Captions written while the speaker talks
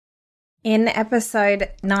In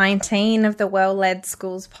episode 19 of the Well-Led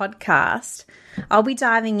Schools podcast, I'll be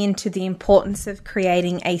diving into the importance of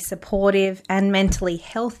creating a supportive and mentally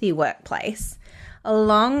healthy workplace,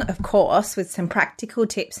 along, of course, with some practical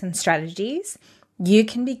tips and strategies you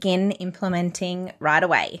can begin implementing right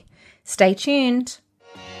away. Stay tuned.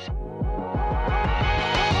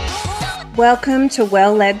 Welcome to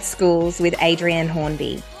Well-Led Schools with Adrienne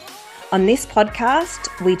Hornby. On this podcast,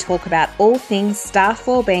 we talk about all things staff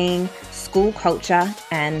wellbeing, school culture,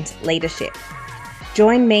 and leadership.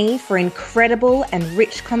 Join me for incredible and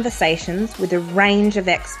rich conversations with a range of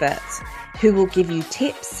experts who will give you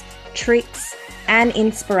tips, tricks, and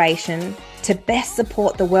inspiration to best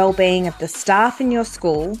support the wellbeing of the staff in your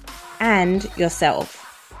school and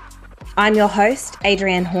yourself. I'm your host,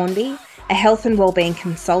 Adrienne Hornby, a health and wellbeing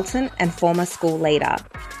consultant and former school leader.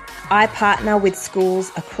 I partner with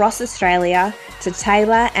schools across Australia to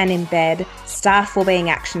tailor and embed staff wellbeing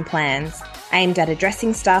action plans aimed at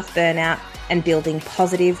addressing staff burnout and building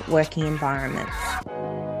positive working environments.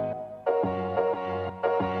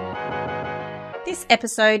 This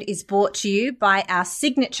episode is brought to you by our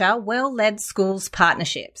signature Well-Led Schools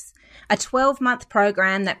partnerships, a 12-month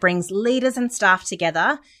program that brings leaders and staff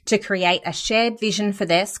together to create a shared vision for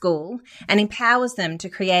their school and empowers them to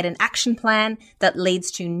create an action plan that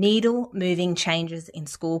leads to needle-moving changes in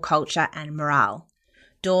school culture and morale.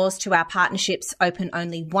 Doors to our partnerships open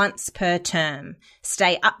only once per term.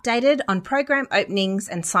 Stay updated on program openings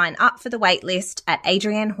and sign up for the waitlist at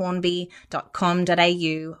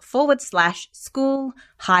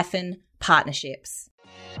adriennehornby.com.au/school-partnerships.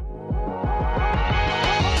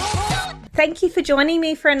 Thank you for joining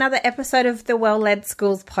me for another episode of the Well-Led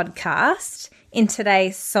Schools podcast. In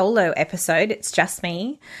today's solo episode, it's just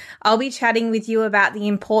me. I'll be chatting with you about the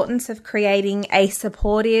importance of creating a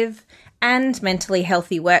supportive and mentally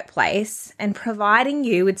healthy workplace and providing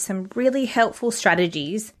you with some really helpful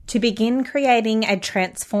strategies to begin creating a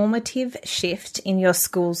transformative shift in your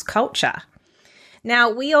school's culture.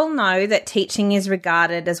 Now, we all know that teaching is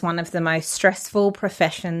regarded as one of the most stressful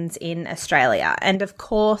professions in Australia. And of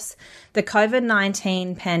course, the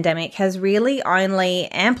COVID-19 pandemic has really only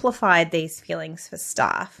amplified these feelings for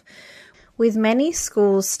staff, with many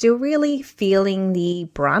schools still really feeling the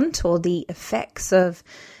brunt or the effects of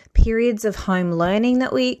periods of home learning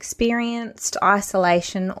that we experienced,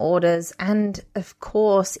 isolation orders, and of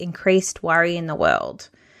course, increased worry in the world.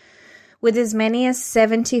 With as many as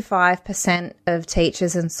 75% of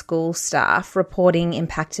teachers and school staff reporting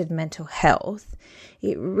impacted mental health,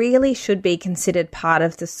 it really should be considered part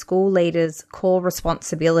of the school leader's core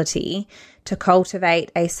responsibility to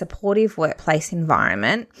cultivate a supportive workplace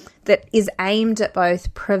environment that is aimed at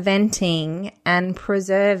both preventing and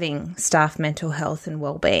preserving staff mental health and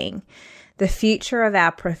well-being. The future of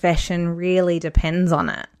our profession really depends on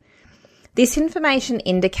it. This information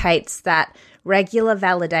indicates that regular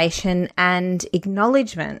validation and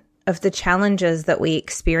acknowledgement of the challenges that we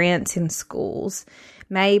experience in schools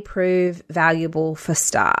may prove valuable for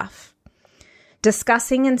staff.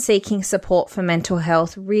 Discussing and seeking support for mental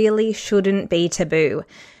health really shouldn't be taboo,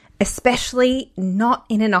 especially not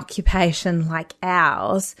in an occupation like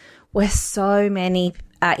ours where so many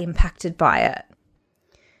are impacted by it.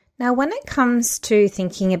 Now, when it comes to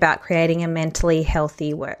thinking about creating a mentally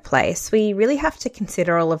healthy workplace, we really have to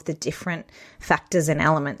consider all of the different factors and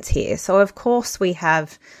elements here. So, of course, we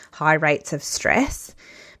have high rates of stress,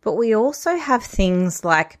 but we also have things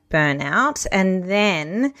like burnout, and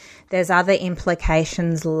then there's other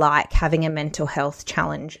implications like having a mental health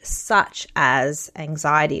challenge, such as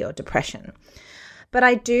anxiety or depression. But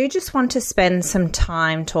I do just want to spend some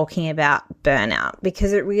time talking about burnout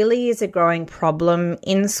because it really is a growing problem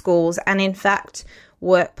in schools and, in fact,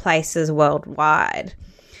 workplaces worldwide.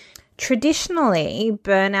 Traditionally,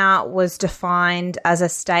 burnout was defined as a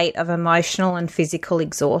state of emotional and physical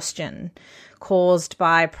exhaustion caused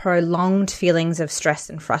by prolonged feelings of stress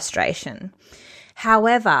and frustration.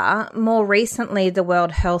 However, more recently, the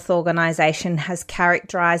World Health Organization has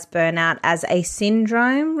characterized burnout as a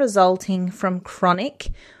syndrome resulting from chronic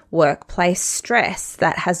workplace stress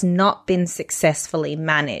that has not been successfully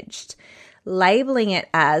managed, labeling it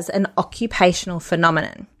as an occupational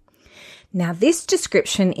phenomenon. Now, this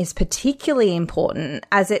description is particularly important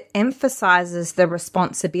as it emphasizes the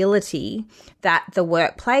responsibility that the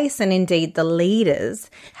workplace and indeed the leaders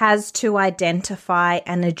has to identify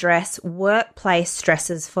and address workplace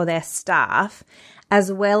stresses for their staff,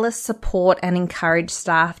 as well as support and encourage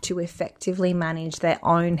staff to effectively manage their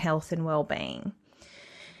own health and well-being.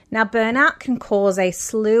 Now, burnout can cause a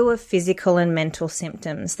slew of physical and mental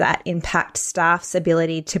symptoms that impact staff's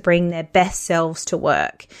ability to bring their best selves to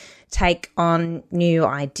work, take on new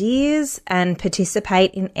ideas, and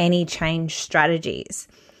participate in any change strategies.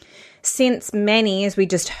 Since many, as we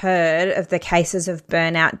just heard, of the cases of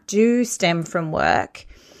burnout do stem from work,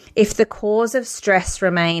 if the cause of stress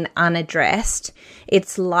remain unaddressed,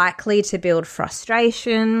 it's likely to build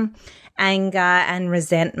frustration, anger, and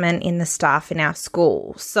resentment in the staff in our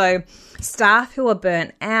schools. So staff who are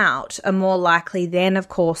burnt out are more likely then, of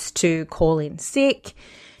course, to call in sick,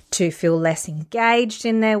 to feel less engaged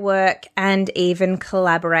in their work, and even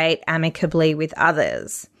collaborate amicably with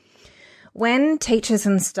others. When teachers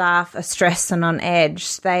and staff are stressed and on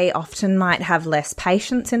edge, they often might have less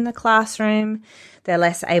patience in the classroom, they're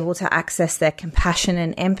less able to access their compassion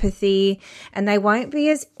and empathy, and they won't be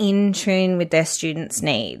as in tune with their students'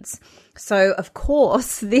 needs. So, of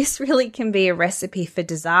course, this really can be a recipe for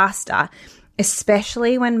disaster,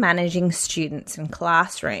 especially when managing students in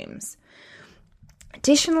classrooms.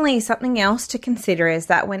 Additionally, something else to consider is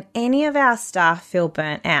that when any of our staff feel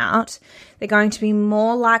burnt out, they're going to be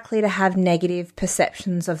more likely to have negative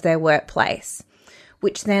perceptions of their workplace,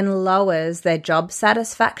 which then lowers their job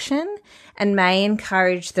satisfaction and may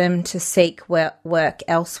encourage them to seek work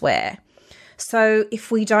elsewhere. So if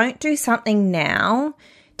we don't do something now,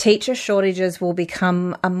 teacher shortages will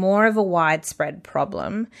become more of a widespread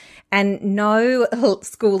problem, and no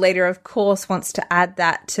school leader, of course, wants to add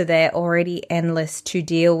that to their already endless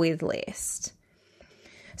to-deal-with list.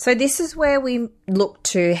 So this is where we look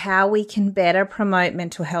to how we can better promote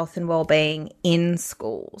mental health and wellbeing in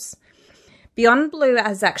schools. Beyond Blue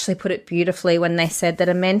has actually put it beautifully when they said that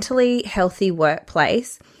a mentally healthy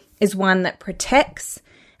workplace is one that protects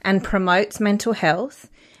and promotes mental health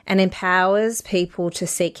and empowers people to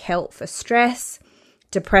seek help for stress,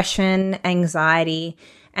 depression, anxiety,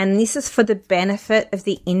 and this is for the benefit of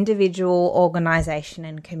the individual, organisation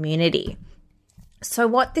and community. So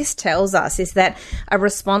what this tells us is that a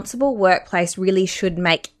responsible workplace really should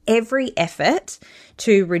make every effort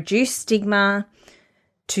to reduce stigma,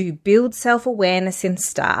 to build self-awareness in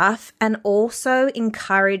staff, and also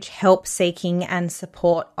encourage help-seeking and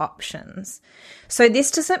support options. So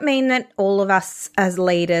this doesn't mean that all of us as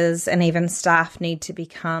leaders and even staff need to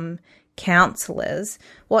become counsellors.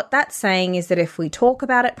 What that's saying is that if we talk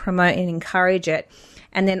about it, promote and encourage it,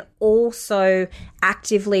 and then also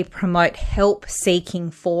actively promote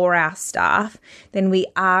help-seeking for our staff, then we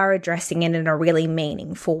are addressing it in a really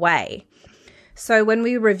meaningful way. So when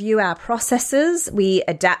we review our processes, we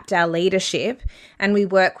adapt our leadership, and we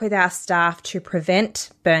work with our staff to prevent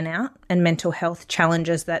burnout and mental health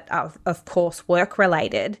challenges that are, of course,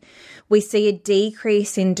 work-related. We see a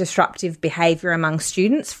decrease in disruptive behaviour among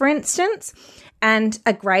students, for instance, and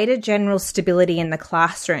a greater general stability in the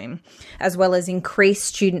classroom, as well as increased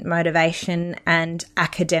student motivation and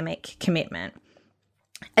academic commitment.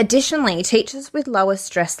 Additionally, teachers with lower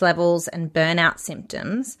stress levels and burnout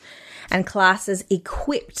symptoms and classes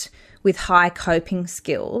equipped with high coping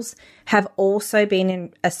skills have also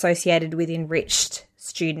been associated with enriched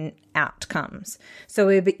student outcomes. So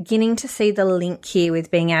we're beginning to see the link here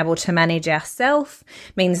with being able to manage ourselves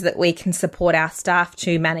means that we can support our staff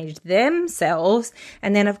to manage themselves.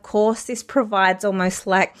 And then, of course, this provides almost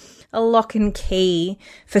like a lock and key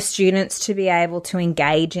for students to be able to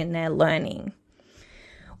engage in their learning.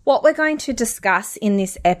 What we're going to discuss in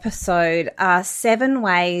this episode are 7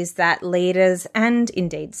 ways that leaders and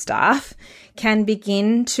indeed staff can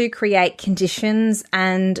begin to create conditions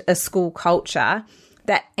and a school culture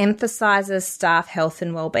that emphasises staff health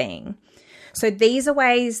and wellbeing. So these are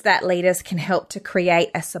ways that leaders can help to create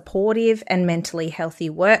a supportive and mentally healthy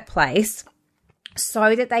workplace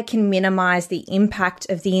so that they can minimise the impact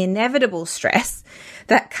of the inevitable stress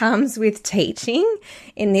that comes with teaching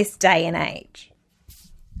in this day and age.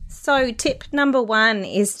 So tip number 1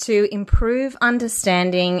 is to improve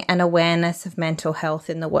understanding and awareness of mental health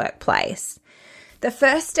in the workplace. The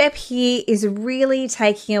first step here is really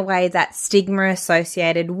taking away that stigma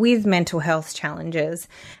associated with mental health challenges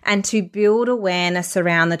and to build awareness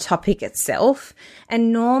around the topic itself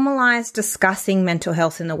and normalise discussing mental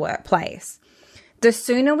health in the workplace. The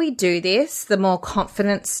sooner we do this, the more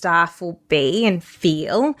confident staff will be and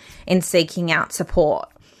feel in seeking out support.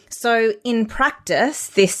 So in practice,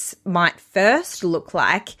 this might first look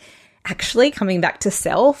like actually coming back to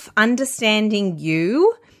self, understanding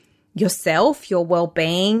yourself, your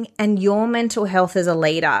well-being, and your mental health as a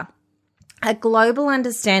leader. A global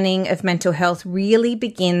understanding of mental health really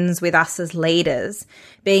begins with us as leaders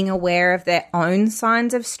being aware of their own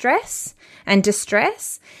signs of stress and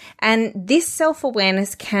distress. And this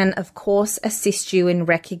self-awareness can, of course, assist you in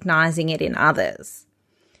recognising it in others.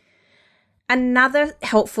 Another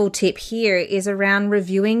helpful tip here is around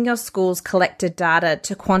reviewing your school's collected data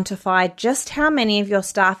to quantify just how many of your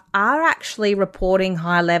staff are actually reporting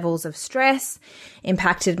high levels of stress,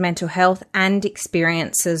 impacted mental health, and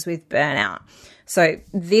experiences with burnout. So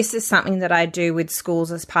this is something that I do with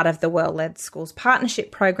schools as part of the Well-Led Schools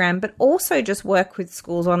Partnership Program, but also just work with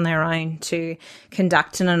schools on their own to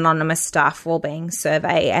conduct an anonymous staff wellbeing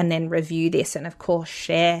survey and then review this and, of course,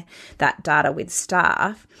 share that data with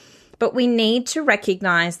staff. But we need to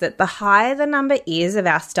recognise that the higher the number is of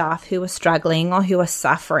our staff who are struggling or who are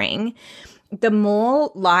suffering, the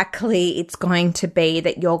more likely it's going to be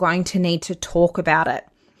that you're going to need to talk about it.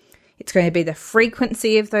 It's going to be the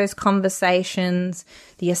frequency of those conversations,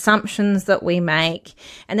 the assumptions that we make,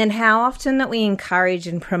 and then how often that we encourage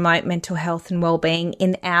and promote mental health and wellbeing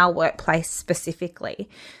in our workplace specifically.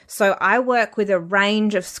 So I work with a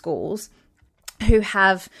range of schools who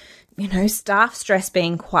have staff stress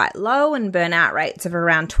being quite low and burnout rates of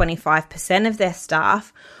around 25% of their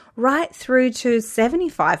staff, right through to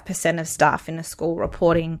 75% of staff in a school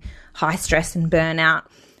reporting high stress and burnout,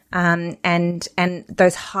 and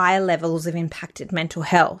those higher levels of impacted mental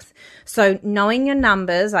health. So knowing your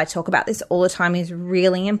numbers, I talk about this all the time, is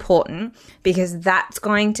really important because that's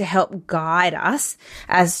going to help guide us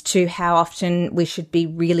as to how often we should be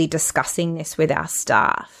really discussing this with our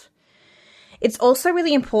staff. It's also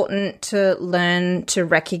really important to learn to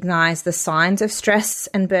recognise the signs of stress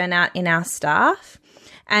and burnout in our staff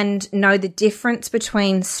and know the difference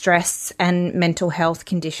between stress and mental health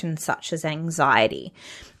conditions such as anxiety.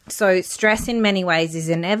 So stress in many ways is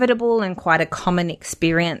inevitable and quite a common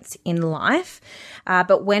experience in life,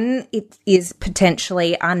 but when it is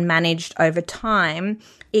potentially unmanaged over time,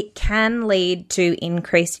 it can lead to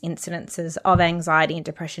increased incidences of anxiety and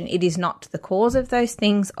depression. It is not the cause of those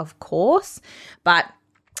things, of course, but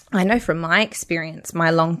I know from my experience, my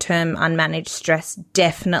long-term unmanaged stress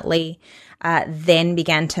definitely then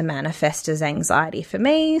began to manifest as anxiety for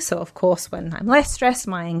me. So, of course, when I'm less stressed,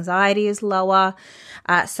 my anxiety is lower.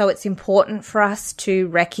 So it's important for us to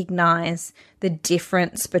recognize the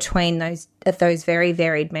difference between those very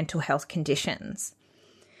varied mental health conditions.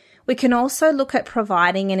 We can also look at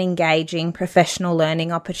providing and engaging professional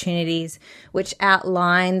learning opportunities which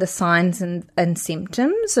outline the signs and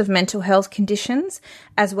symptoms of mental health conditions,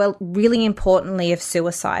 as well, really importantly, of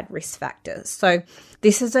suicide risk factors. So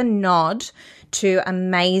this is a nod to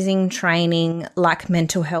amazing training like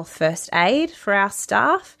mental health first aid for our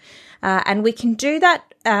staff. And we can do that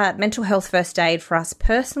mental health first aid for us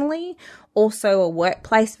personally, also a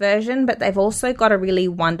workplace version, but they've also got a really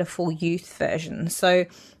wonderful youth version. So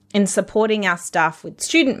in supporting our staff with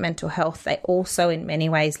student mental health, they also in many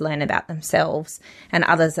ways learn about themselves and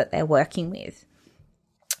others that they're working with.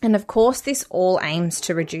 And of course, this all aims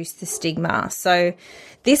to reduce the stigma. So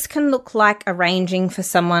this can look like arranging for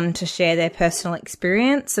someone to share their personal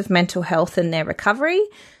experience of mental health and their recovery.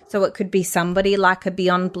 So it could be somebody like a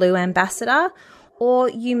Beyond Blue ambassador, or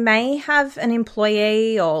you may have an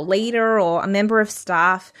employee or leader or a member of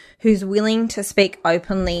staff who's willing to speak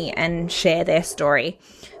openly and share their story.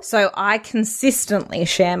 So I consistently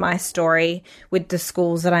share my story with the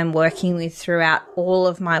schools that I'm working with throughout all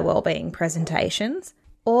of my wellbeing presentations,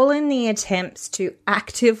 all in the attempts to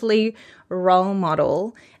actively role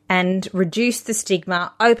model and reduce the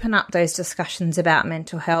stigma, open up those discussions about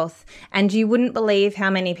mental health. And you wouldn't believe how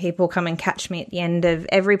many people come and catch me at the end of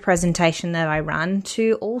every presentation that I run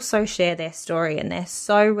to also share their story. And they're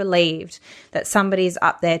so relieved that somebody's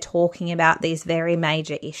up there talking about these very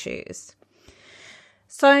major issues.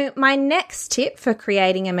 So my next tip for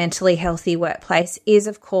creating a mentally healthy workplace is,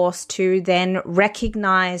 of course, to then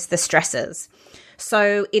recognize the stresses.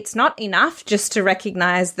 So it's not enough just to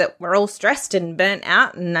recognize that we're all stressed and burnt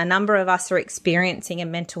out and a number of us are experiencing a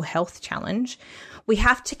mental health challenge. We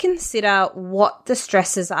have to consider what the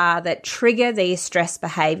stresses are that trigger these stress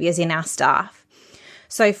behaviors in our staff.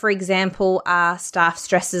 So, for example, are staff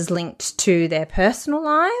stresses linked to their personal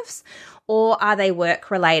lives or are they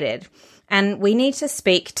work-related? And we need to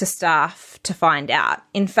speak to staff to find out.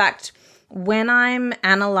 In fact, when I'm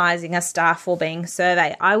analysing a staff wellbeing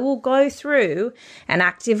survey, I will go through and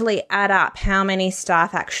actively add up how many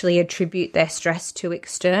staff actually attribute their stress to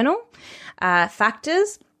external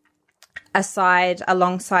factors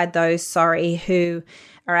alongside those, who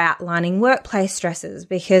are outlining workplace stresses,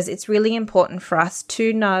 because it's really important for us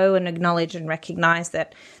to know and acknowledge and recognise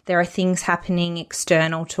that there are things happening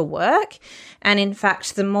external to work. And in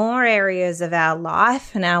fact, the more areas of our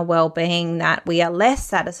life and our well-being that we are less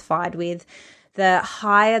satisfied with, the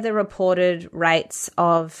higher the reported rates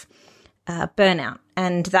of burnout.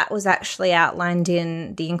 And that was actually outlined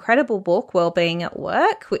in the incredible book, Wellbeing at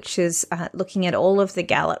Work, which is looking at all of the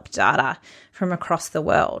Gallup data from across the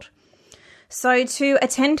world. So to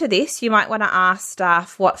attend to this, you might want to ask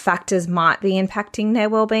staff what factors might be impacting their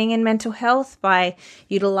wellbeing and mental health by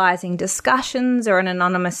utilising discussions or an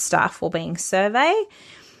anonymous staff wellbeing survey.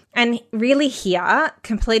 And really here,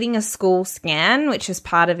 completing a school scan, which is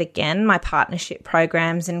part of, again, my partnership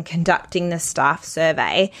programs and conducting the staff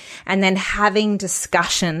survey, and then having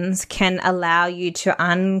discussions can allow you to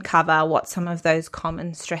uncover what some of those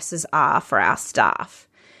common stresses are for our staff.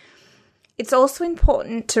 It's also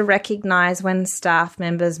important to recognise when staff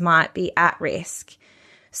members might be at risk.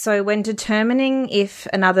 So when determining if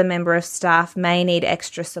another member of staff may need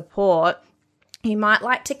extra support, you might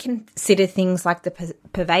like to consider things like the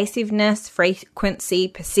pervasiveness, frequency,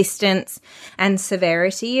 persistence, and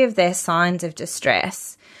severity of their signs of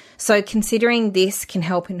distress. So considering this can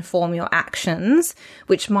help inform your actions,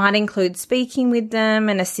 which might include speaking with them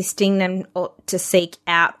and assisting them to seek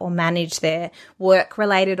out or manage their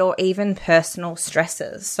work-related or even personal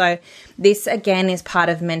stresses. So this, again, is part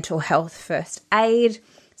of mental health first aid.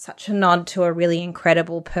 Such a nod to a really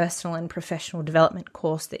incredible personal and professional development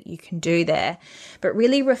course that you can do there. But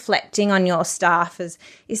really reflecting on your staff is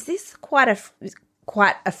this quite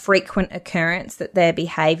a frequent occurrence that their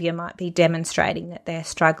behaviour might be demonstrating that they're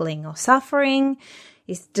struggling or suffering?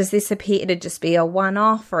 Does this appear to just be a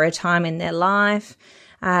one-off or a time in their life?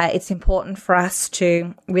 It's important for us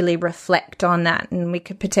to really reflect on that, and we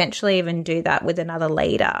could potentially even do that with another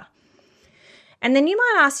leader. And then you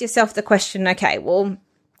might ask yourself the question, okay, well,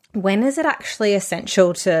 when is it actually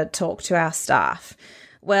essential to talk to our staff?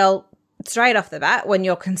 Well, straight off the bat, when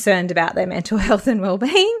you're concerned about their mental health and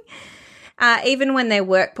well-being, even when their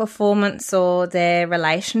work performance or their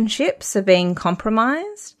relationships are being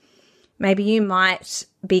compromised. Maybe you might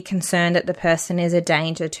be concerned that the person is a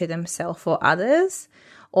danger to themselves or others,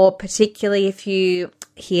 or particularly if you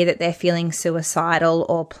hear that they're feeling suicidal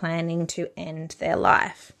or planning to end their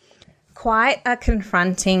life. Quite a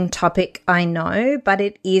confronting topic, I know, but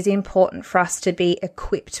it is important for us to be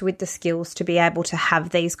equipped with the skills to be able to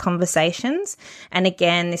have these conversations. And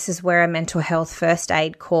again, this is where a mental health first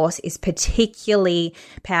aid course is particularly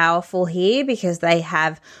powerful here, because they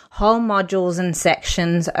have whole modules and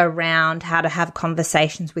sections around how to have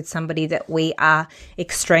conversations with somebody that we are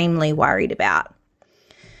extremely worried about.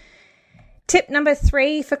 Tip number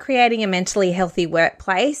 3 for creating a mentally healthy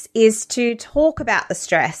workplace is to talk about the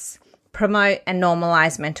stress. Promote and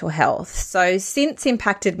normalise mental health. So since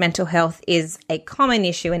impacted mental health is a common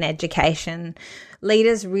issue in education,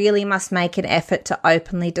 leaders really must make an effort to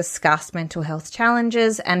openly discuss mental health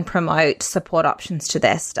challenges and promote support options to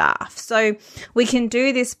their staff. So we can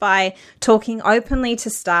do this by talking openly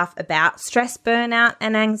to staff about stress, burnout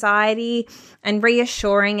and anxiety, and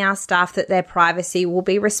reassuring our staff that their privacy will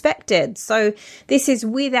be respected. So this is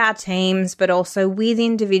with our teams, but also with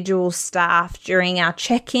individual staff during our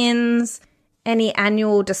check-ins, any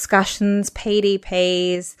annual discussions,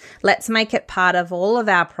 PDPs. Let's make it part of all of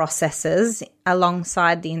our processes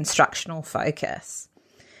alongside the instructional focus.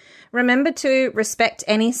 Remember to respect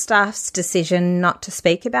any staff's decision not to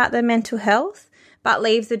speak about their mental health, but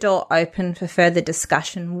leave the door open for further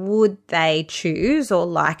discussion would they choose or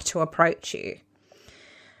like to approach you.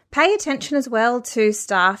 Pay attention as well to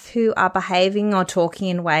staff who are behaving or talking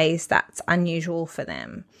in ways that's unusual for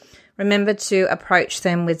them. Remember to approach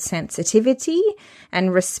them with sensitivity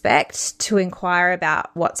and respect to inquire about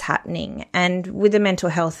what's happening. And with the mental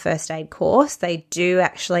health first aid course, they do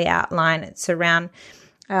actually outline it's around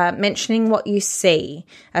mentioning what you see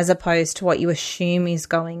as opposed to what you assume is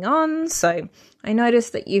going on. So I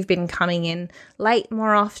noticed that you've been coming in late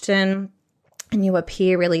more often and you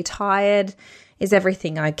appear really tired. Is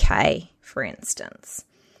everything okay, for instance?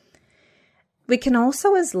 We can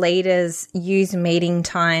also, as leaders, use meeting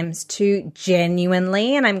times to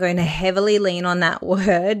genuinely, and I'm going to heavily lean on that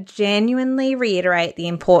word, genuinely reiterate the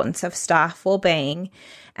importance of staff wellbeing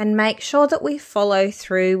and make sure that we follow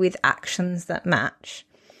through with actions that match.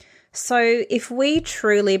 So if we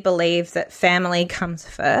truly believe that family comes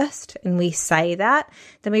first and we say that,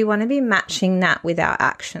 then we want to be matching that with our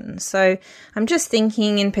actions. So I'm just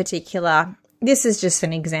thinking in particular, this is just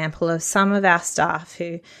an example of some of our staff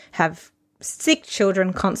who have sick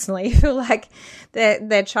children constantly, feel like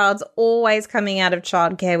their child's always coming out of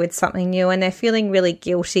childcare with something new and they're feeling really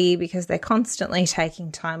guilty because they're constantly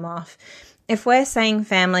taking time off. If we're saying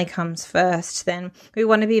family comes first, then we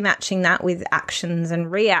want to be matching that with actions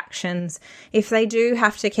and reactions if they do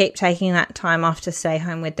have to keep taking that time off to stay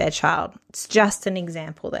home with their child. It's just an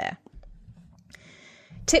example there.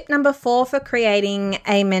 Tip number 4 for creating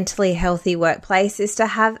a mentally healthy workplace is to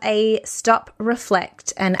have a stop,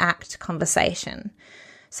 reflect, and act conversation.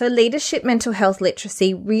 So leadership mental health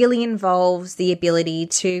literacy really involves the ability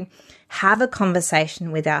to have a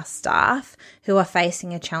conversation with our staff who are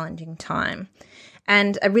facing a challenging time.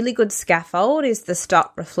 And a really good scaffold is the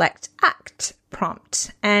stop, reflect, act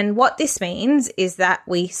prompt. And what this means is that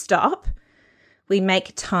we stop, we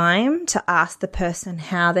make time to ask the person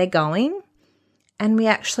how they're going, and we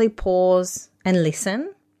actually pause and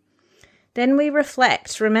listen. Then we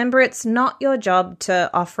reflect. Remember, it's not your job to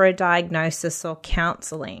offer a diagnosis or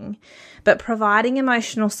counselling, but providing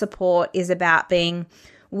emotional support is about being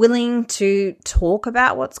willing to talk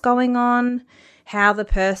about what's going on, how the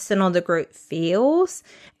person or the group feels,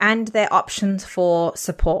 and their options for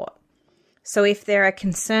support. So if there are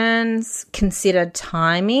concerns, consider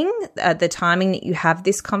timing, the timing that you have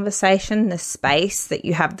this conversation, the space that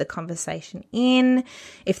you have the conversation in.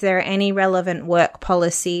 If there are any relevant work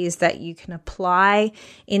policies that you can apply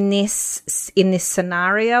in this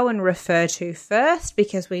scenario and refer to first,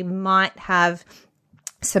 because we might have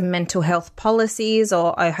some mental health policies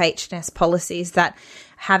or OH&S policies that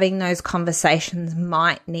having those conversations we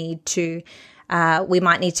might need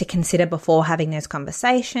to consider before having those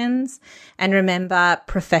conversations. And remember,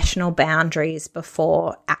 professional boundaries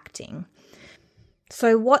before acting.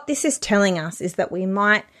 So what this is telling us is that we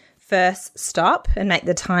might first stop and make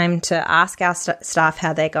the time to ask our staff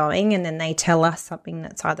how they're going, and then they tell us something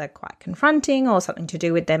that's either quite confronting or something to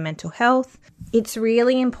do with their mental health. It's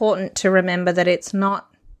really important to remember that it's not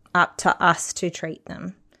up to us to treat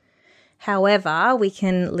them. However, we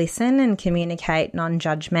can listen and communicate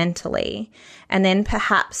non-judgmentally, and then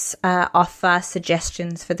perhaps offer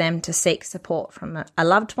suggestions for them to seek support from a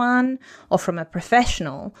loved one or from a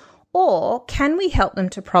professional. Or can we help them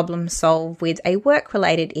to problem solve with a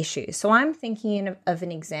work-related issue? So I'm thinking of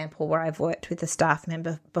an example where I've worked with a staff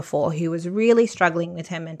member before who was really struggling with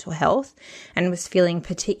her mental health and was feeling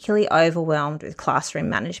particularly overwhelmed with classroom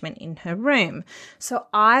management in her room. So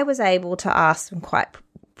I was able to ask some quite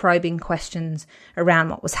probing questions around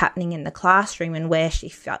what was happening in the classroom and where she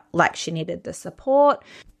felt like she needed the support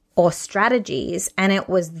or strategies. And it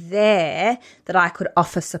was there that I could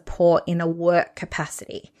offer support in a work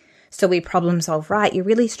capacity. So we problem solve, right? You're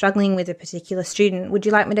really struggling with a particular student. Would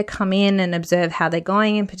you like me to come in and observe how they're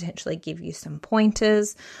going and potentially give you some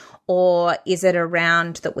pointers? Or is it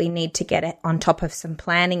around that we need to get on top of some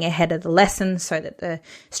planning ahead of the lesson so that the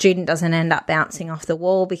student doesn't end up bouncing off the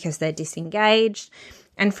wall because they're disengaged?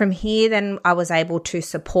 And from here, then I was able to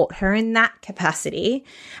support her in that capacity,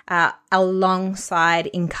 alongside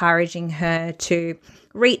encouraging her to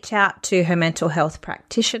reach out to her mental health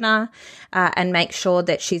practitioner and make sure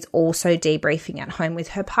that she's also debriefing at home with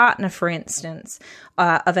her partner, for instance,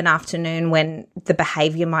 of an afternoon when the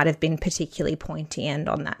behaviour might have been particularly pointy end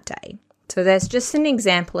on that day. So there's just an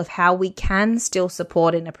example of how we can still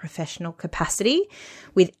support in a professional capacity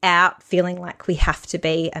without feeling like we have to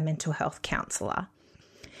be a mental health counsellor.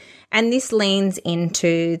 And this leans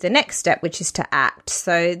into the next step, which is to act.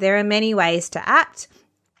 So there are many ways to act,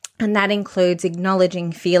 and that includes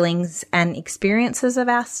acknowledging feelings and experiences of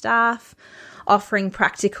our staff, offering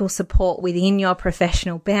practical support within your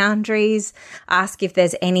professional boundaries, ask if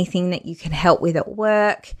there's anything that you can help with at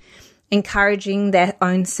work, encouraging their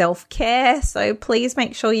own self-care. So please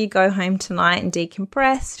make sure you go home tonight and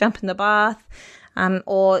decompress, jump in the bath,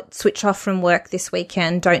 or switch off from work this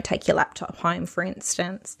weekend. Don't take your laptop home, for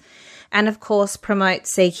instance. And of course, promote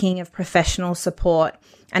seeking of professional support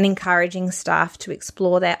and encouraging staff to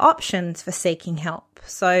explore their options for seeking help.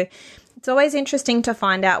 So it's always interesting to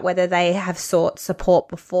find out whether they have sought support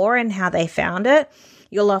before and how they found it.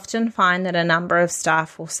 You'll often find that a number of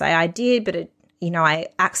staff will say, I did, but I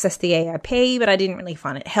accessed the EAP, but I didn't really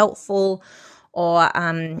find it helpful. Or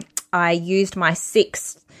I used my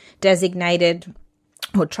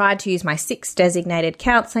tried to use my 6 designated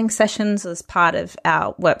counselling sessions as part of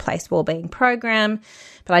our workplace wellbeing program,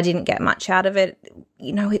 but I didn't get much out of it.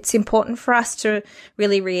 It's important for us to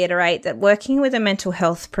really reiterate that working with a mental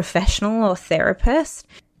health professional or therapist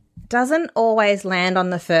doesn't always land on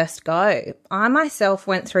the first go. I myself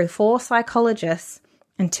went through 4 psychologists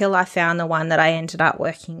until I found the one that I ended up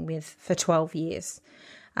working with for 12 years.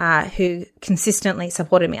 Who consistently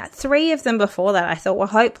supported me. 3 of them before that I thought were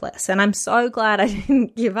hopeless, and I'm so glad I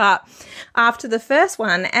didn't give up after the first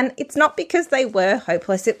one. And it's not because they were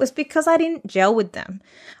hopeless, it was because I didn't gel with them.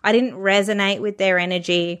 I didn't resonate with their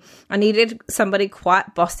energy. I needed somebody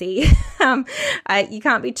quite bossy. You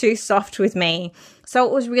can't be too soft with me. So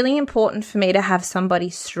it was really important for me to have somebody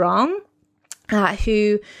strong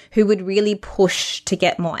who would really push to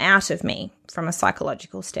get more out of me from a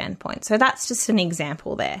psychological standpoint. So that's just an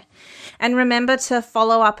example there. And remember to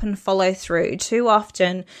follow up and follow through. Too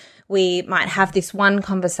often we might have this one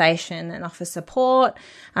conversation and offer support,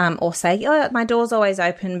 or say, oh, my door's always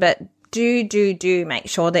open, but do make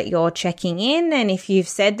sure that you're checking in. And if you've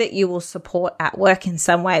said that you will support at work in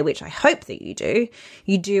some way, which I hope that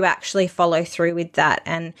you do actually follow through with that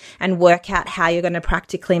and work out how you're going to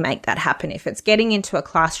practically make that happen. If it's getting into a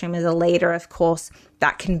classroom as a leader, of course,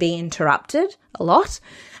 that can be interrupted a lot.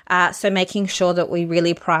 So making sure that we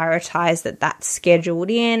really prioritize that that's scheduled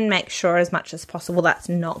in, make sure as much as possible that's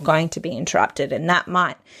not going to be interrupted. And that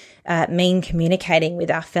might mean communicating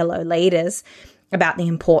with our fellow leaders about the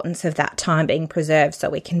importance of that time being preserved so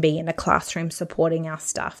we can be in a classroom supporting our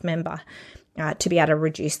staff member to be able to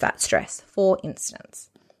reduce that stress, for instance.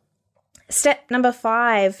 Step number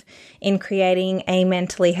 5 in creating a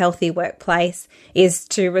mentally healthy workplace is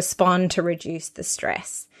to respond to reduce the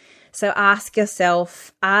stress. So ask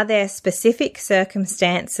yourself, are there specific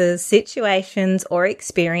circumstances, situations, or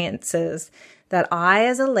experiences that I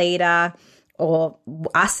as a leader or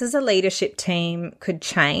us as a leadership team could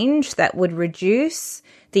change that would reduce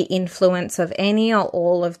the influence of any or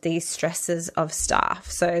all of these stresses of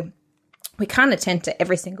staff? So we can't attend to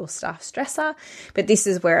every single staff stressor, but this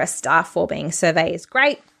is where a staff wellbeing survey is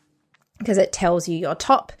great because it tells you your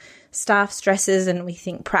top staff stresses, and we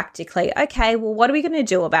think practically, okay, well, what are we going to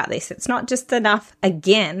do about this? It's not just enough,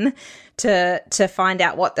 again, to find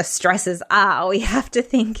out what the stresses are. We have to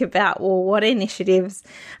think about, well, what initiatives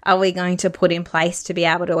are we going to put in place to be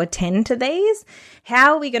able to attend to these?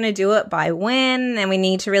 How are we going to do it? By when? And we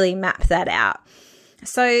need to really map that out.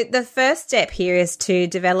 So the first step here is to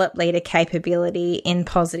develop leader capability in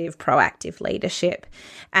positive, proactive leadership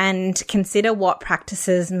and consider what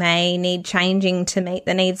practices may need changing to meet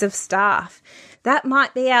the needs of staff. That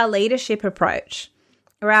might be our leadership approach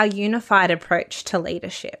or our unified approach to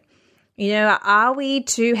leadership. You know, are we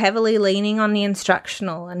too heavily leaning on the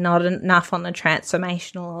instructional and not enough on the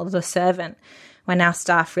transformational or the servant when our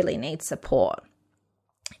staff really need support?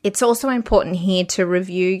 It's also important here to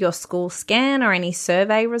review your school scan or any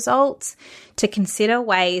survey results to consider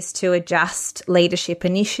ways to adjust leadership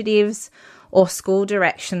initiatives or school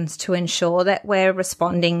directions to ensure that we're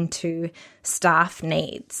responding to staff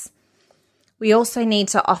needs. We also need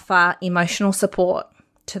to offer emotional support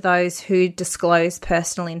to those who disclose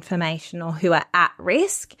personal information or who are at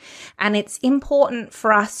risk. And it's important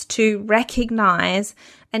for us to recognise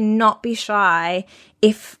and not be shy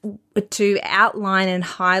to outline and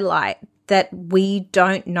highlight that we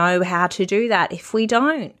don't know how to do that if we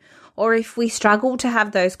don't, or if we struggle to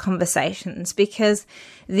have those conversations, because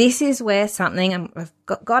this is where something,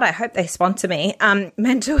 God, I hope they sponsor me,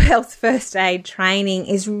 mental health first aid training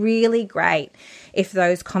is really great if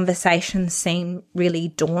those conversations seem really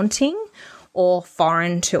daunting or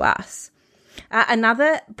foreign to us.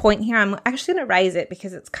 Another point here, I'm actually going to raise it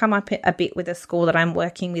because it's come up a bit with a school that I'm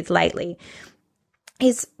working with lately,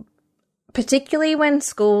 is particularly when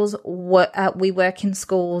schools, we work in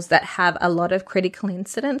schools that have a lot of critical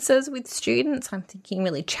incidences with students. I'm thinking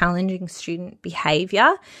really challenging student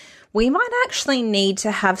behaviour. We might actually need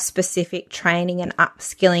to have specific training and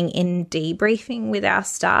upskilling in debriefing with our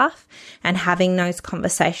staff and having those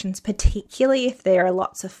conversations, particularly if there are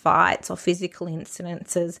lots of fights or physical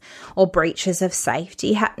incidences or breaches of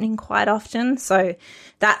safety happening quite often. So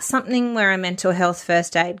that's something where a mental health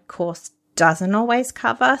first aid course doesn't always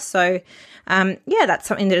cover. So, that's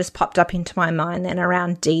something that has popped up into my mind then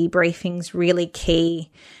around debriefing's really key,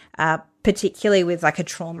 particularly with like a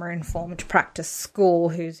trauma-informed practice school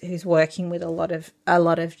who's working with a lot of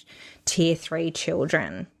tier 3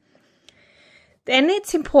 children. Then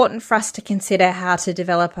it's important for us to consider how to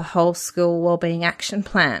develop a whole school wellbeing action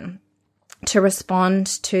plan to respond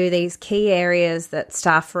to these key areas that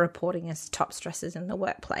staff are reporting as top stressors in the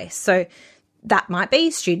workplace. So that might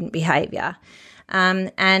be student behaviour,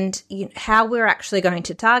 and how we're actually going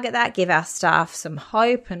to target that, give our staff some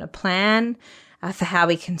hope and a plan for how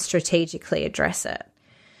we can strategically address it.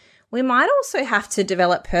 We might also have to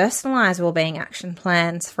develop personalised wellbeing action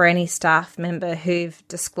plans for any staff member who've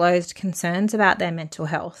disclosed concerns about their mental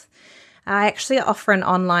health. I actually offer an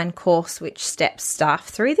online course which steps staff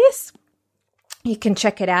through this. You can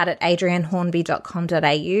check it out at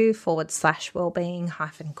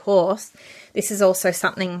adrianhornby.com.au/wellbeing-course. This is also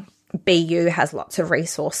something BU has lots of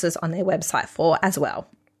resources on their website for as well.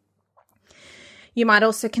 You might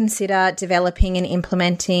also consider developing and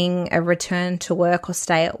implementing a return to work or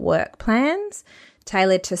stay at work plans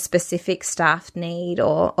tailored to specific staff need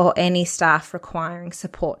or any staff requiring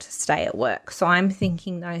support to stay at work. So I'm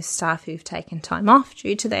thinking those staff who've taken time off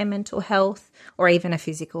due to their mental health or even a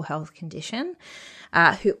physical health condition,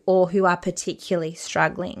 who are particularly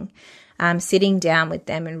struggling. Sitting down with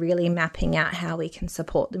them and really mapping out how we can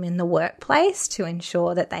support them in the workplace to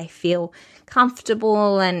ensure that they feel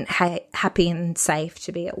comfortable and happy and safe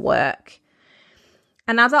to be at work.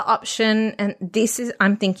 Another option, and this is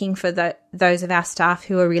I'm thinking for those of our staff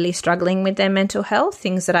who are really struggling with their mental health,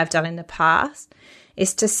 things that I've done in the past,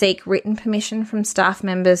 is to seek written permission from staff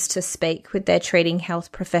members to speak with their treating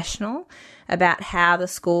health professional about how the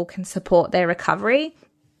school can support their recovery.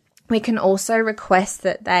 We can also request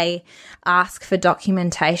that they ask for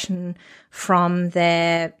documentation from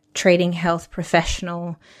their treating health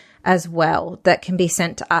professional as well that can be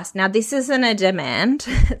sent to us. Now, this isn't a demand.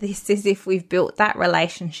 This is if we've built that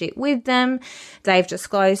relationship with them, they've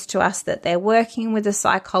disclosed to us that they're working with a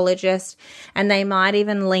psychologist, and they might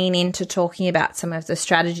even lean into talking about some of the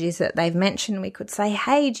strategies that they've mentioned. We could say,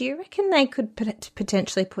 hey, do you reckon they could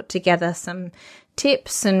potentially put together some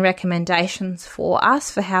tips and recommendations for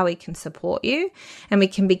us for how we can support you? And we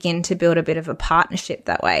can begin to build a bit of a partnership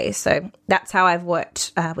that way. So that's how I've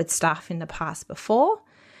worked with staff in the past before.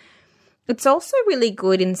 It's also really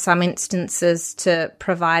good in some instances to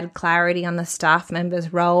provide clarity on the staff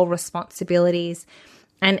member's role, responsibilities,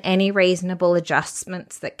 and any reasonable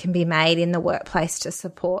adjustments that can be made in the workplace to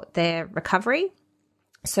support their recovery.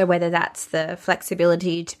 So whether that's the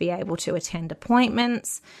flexibility to be able to attend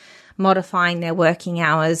appointments, modifying their working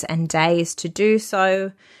hours and days to do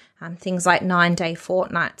so. Things like 9-day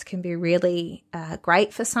fortnights can be really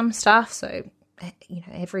great for some staff. So,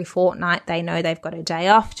 every fortnight they know they've got a day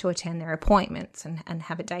off to attend their appointments and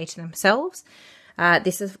have a day to themselves.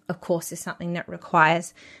 This is, of course, is something that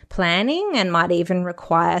requires planning and might even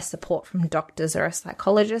require support from doctors or a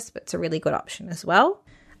psychologist, but it's a really good option as well.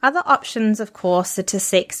 Other options, of course, are to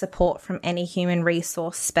seek support from any human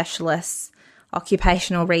resource specialists,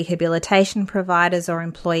 occupational rehabilitation providers, or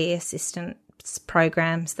employee assistance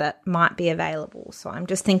programs that might be available. So I'm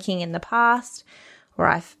just thinking in the past where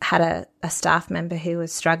I've had a staff member who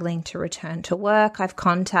was struggling to return to work, I've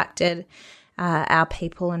contacted our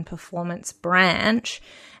people and performance branch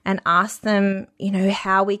and asked them,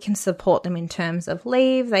 how we can support them in terms of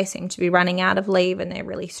leave. They seem to be running out of leave and they're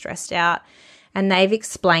really stressed out. And they've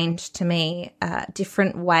explained to me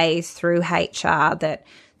different ways through HR that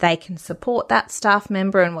they can support that staff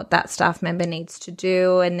member and what that staff member needs to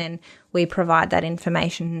do. And then we provide that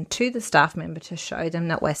information to the staff member to show them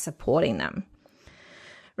that we're supporting them.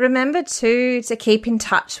 Remember too to keep in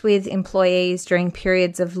touch with employees during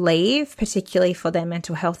periods of leave, particularly for their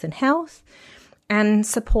mental health and health, and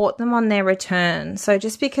support them on their return. So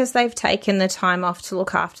just because they've taken the time off to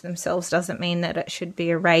look after themselves doesn't mean that it should be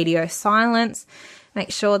a radio silence.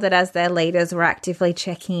 Make sure that as their leaders, we're actively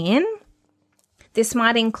checking in. This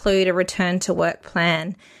might include a return to work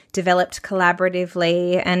plan developed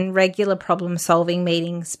collaboratively and regular problem-solving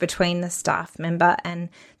meetings between the staff member and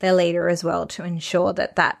their leader as well to ensure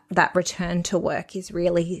that return to work is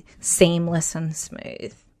really seamless and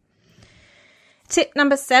smooth. Tip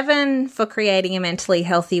number 7 for creating a mentally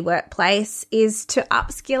healthy workplace is to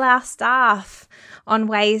upskill our staff on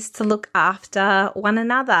ways to look after one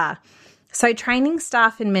another. So training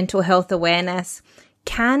staff in mental health awareness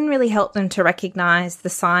can really help them to recognise the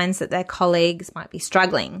signs that their colleagues might be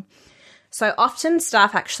struggling. So often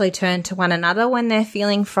staff actually turn to one another when they're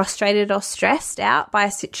feeling frustrated or stressed out by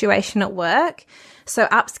a situation at work. So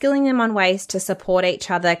upskilling them on ways to support each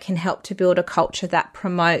other can help to build a culture that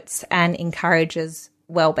promotes and encourages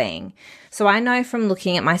wellbeing. So I know from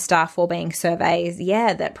looking at my staff wellbeing surveys,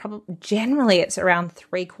 that probably generally it's around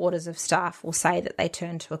 3/4 of staff will say that they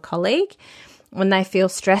turn to a colleague when they feel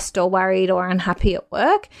stressed or worried or unhappy at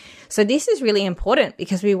work. So this is really important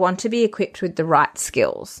because we want to be equipped with the right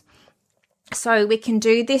skills. So we can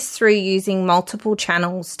do this through using multiple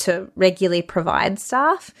channels to regularly provide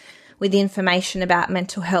staff with information about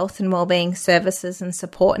mental health and wellbeing services and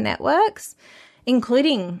support networks,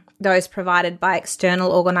 including those provided by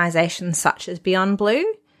external organisations such as Beyond Blue.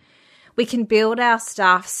 We can build our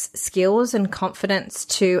staff's skills and confidence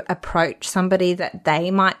to approach somebody that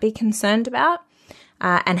they might be concerned about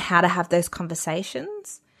and how to have those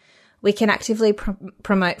conversations. We can actively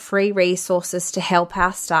promote free resources to help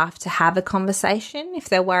our staff to have a conversation if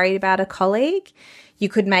they're worried about a colleague. You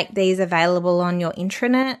could make these available on your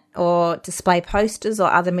intranet or display posters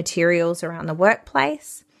or other materials around the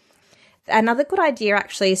workplace. Another good idea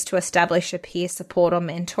actually is to establish a peer support or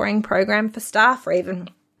mentoring program for staff, or even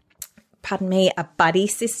a buddy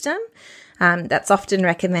system. That's often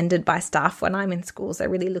recommended by staff when I'm in schools. They're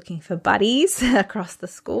really looking for buddies across the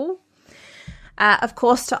school. Of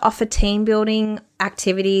course, to offer team building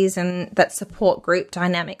activities and that support group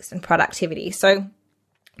dynamics and productivity. So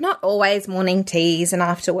not always morning teas and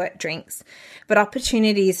after work drinks, but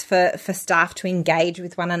opportunities for staff to engage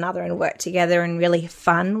with one another and work together in really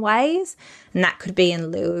fun ways. And that could be in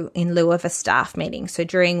lieu of a staff meeting. So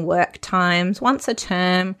during work times, once a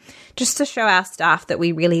term, just to show our staff that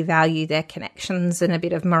we really value their connections and a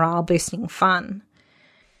bit of morale boosting fun.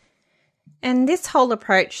 And this whole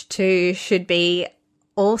approach too should be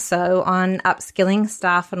also on upskilling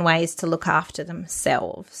staff on ways to look after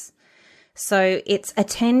themselves. So it's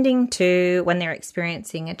attending to when they're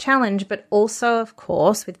experiencing a challenge, but also, of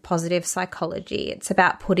course, with positive psychology. It's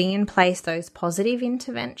about putting in place those positive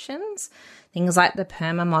interventions, things like the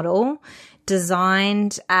PERMA model,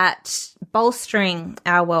 designed at bolstering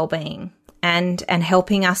our well-being and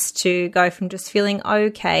helping us to go from just feeling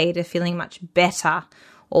okay to feeling much better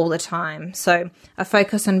all the time. So a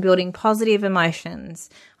focus on building positive emotions,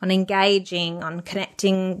 on engaging, on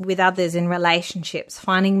connecting with others in relationships,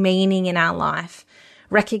 finding meaning in our life,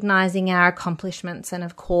 recognizing our accomplishments, and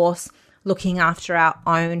of course, looking after our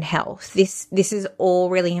own health. This is all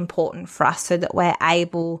really important for us so that we're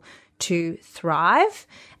able to thrive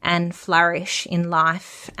and flourish in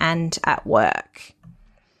life and at work.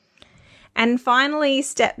 And finally,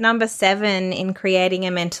 step number 7 in creating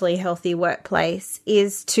a mentally healthy workplace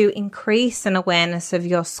is to increase an awareness of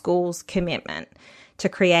your school's commitment to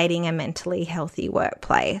creating a mentally healthy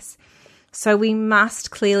workplace. So we must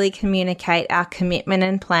clearly communicate our commitment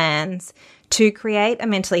and plans to create a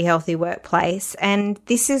mentally healthy workplace. And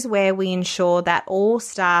this is where we ensure that all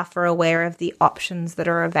staff are aware of the options that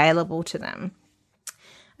are available to them.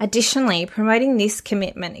 Additionally, promoting this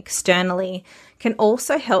commitment externally can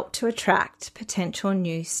also help to attract potential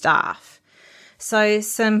new staff. So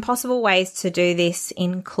some possible ways to do this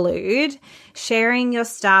include sharing your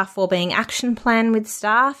staff wellbeing action plan with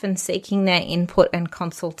staff and seeking their input and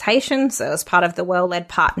consultation. So as part of the Well-Led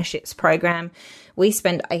Partnerships program, we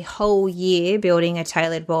spend a whole year building a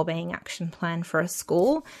tailored wellbeing action plan for a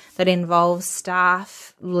school that involves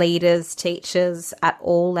staff, leaders, teachers at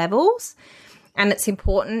all levels. And it's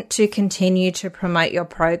important to continue to promote your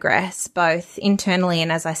progress, both internally and,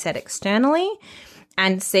 as I said, externally,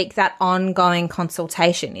 and seek that ongoing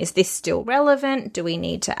consultation. Is this still relevant? Do we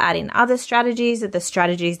need to add in other strategies? Are the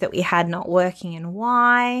strategies that we had not working, and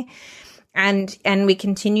why? And we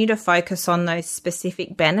continue to focus on those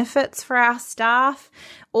specific benefits for our staff,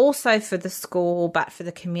 also for the school, but for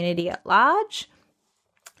the community at large.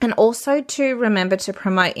 And also to remember to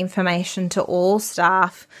promote information to all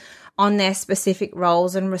staff on their specific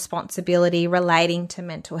roles and responsibility relating to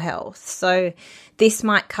mental health. So this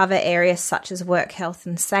might cover areas such as work health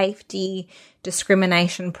and safety,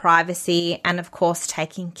 discrimination, privacy, and of course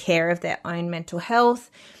taking care of their own mental health.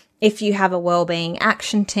 If you have a wellbeing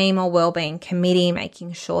action team or wellbeing committee,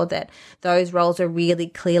 making sure that those roles are really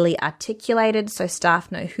clearly articulated so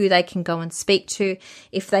staff know who they can go and speak to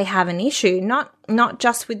if they have an issue, not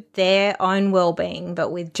just with their own wellbeing, but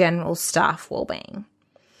with general staff wellbeing.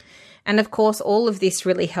 And of course, all of this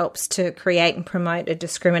really helps to create and promote a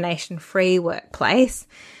discrimination-free workplace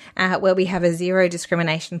where we have a zero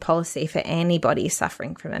discrimination policy for anybody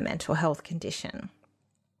suffering from a mental health condition.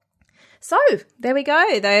 So there we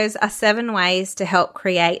go. Those are 7 ways to help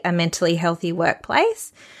create a mentally healthy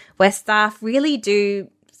workplace where staff really do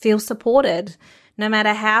feel supported, no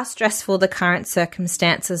matter how stressful the current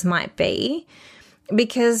circumstances might be.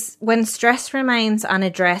 Because when stress remains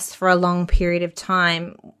unaddressed for a long period of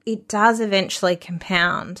time, it does eventually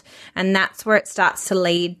compound, and that's where it starts to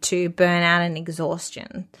lead to burnout and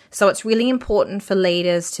exhaustion. So it's really important for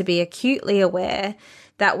leaders to be acutely aware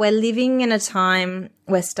that we're living in a time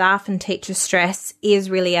where staff and teacher stress is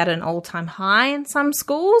really at an all-time high in some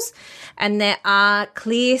schools, and there are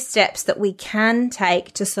clear steps that we can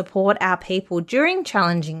take to support our people during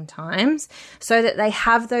challenging times so that they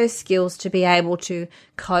have those skills to be able to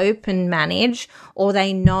cope and manage, or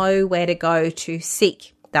they know where to go to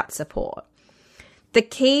seek that support. The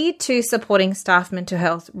key to supporting staff mental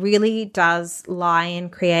health really does lie in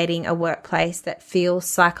creating a workplace that feels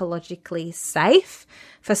psychologically safe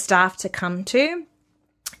for staff to come to,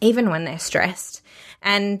 even when they're stressed.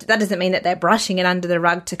 And that doesn't mean that they're brushing it under the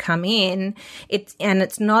rug to come in.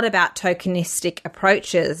 It's not about tokenistic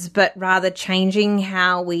approaches, but rather changing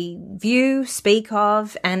how we view, speak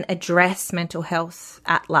of, and address mental health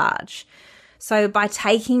at large. So by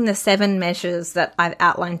taking the 7 measures that I've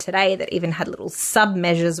outlined today that even had little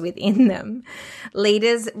sub-measures within them,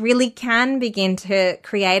 leaders really can begin to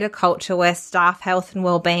create a culture where staff health and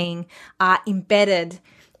wellbeing are embedded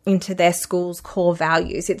into their school's core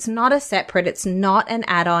values. It's not a separate, it's not an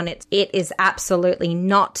add-on, it is absolutely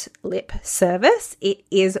not lip service. It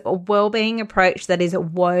is a wellbeing approach that is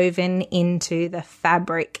woven into the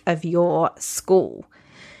fabric of your school.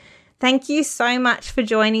 Thank you so much for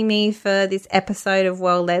joining me for this episode of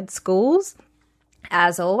Well-Led Schools.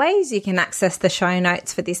 As always, you can access the show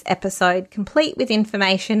notes for this episode, complete with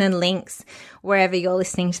information and links wherever you're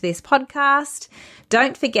listening to this podcast.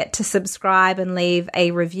 Don't forget to subscribe and leave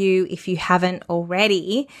a review if you haven't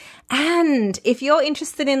already. And if you're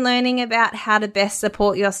interested in learning about how to best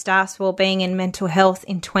support your staff's wellbeing and mental health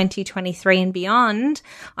in 2023 and beyond,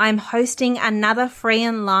 I'm hosting another free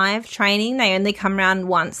and live training. They only come around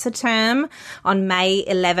once a term on May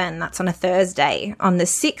 11. That's on a Thursday, on the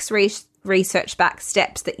 6 research-backed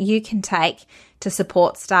steps that you can take to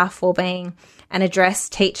support staff wellbeing and address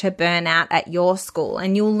teacher burnout at your school.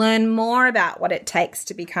 And you'll learn more about what it takes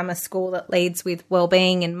to become a school that leads with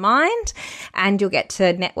wellbeing in mind, and you'll get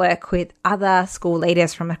to network with other school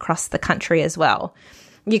leaders from across the country as well.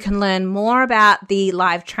 You can learn more about the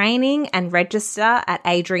live training and register at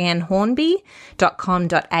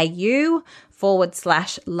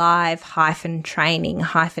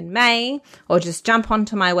adriennehornby.com.au/live-training-May, or just jump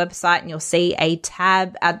onto my website and you'll see a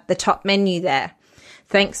tab at the top menu there.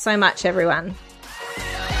 Thanks so much, everyone.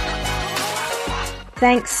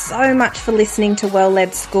 Thanks so much for listening to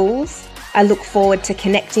Well-Led Schools. I look forward to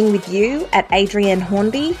connecting with you at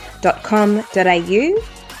adriennehornby.com.au.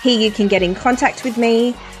 Here you can get in contact with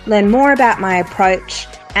me, learn more about my approach,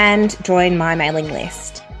 and join my mailing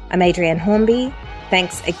list. I'm Adrienne Hornby.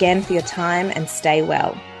 Thanks again for your time and stay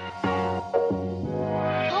well.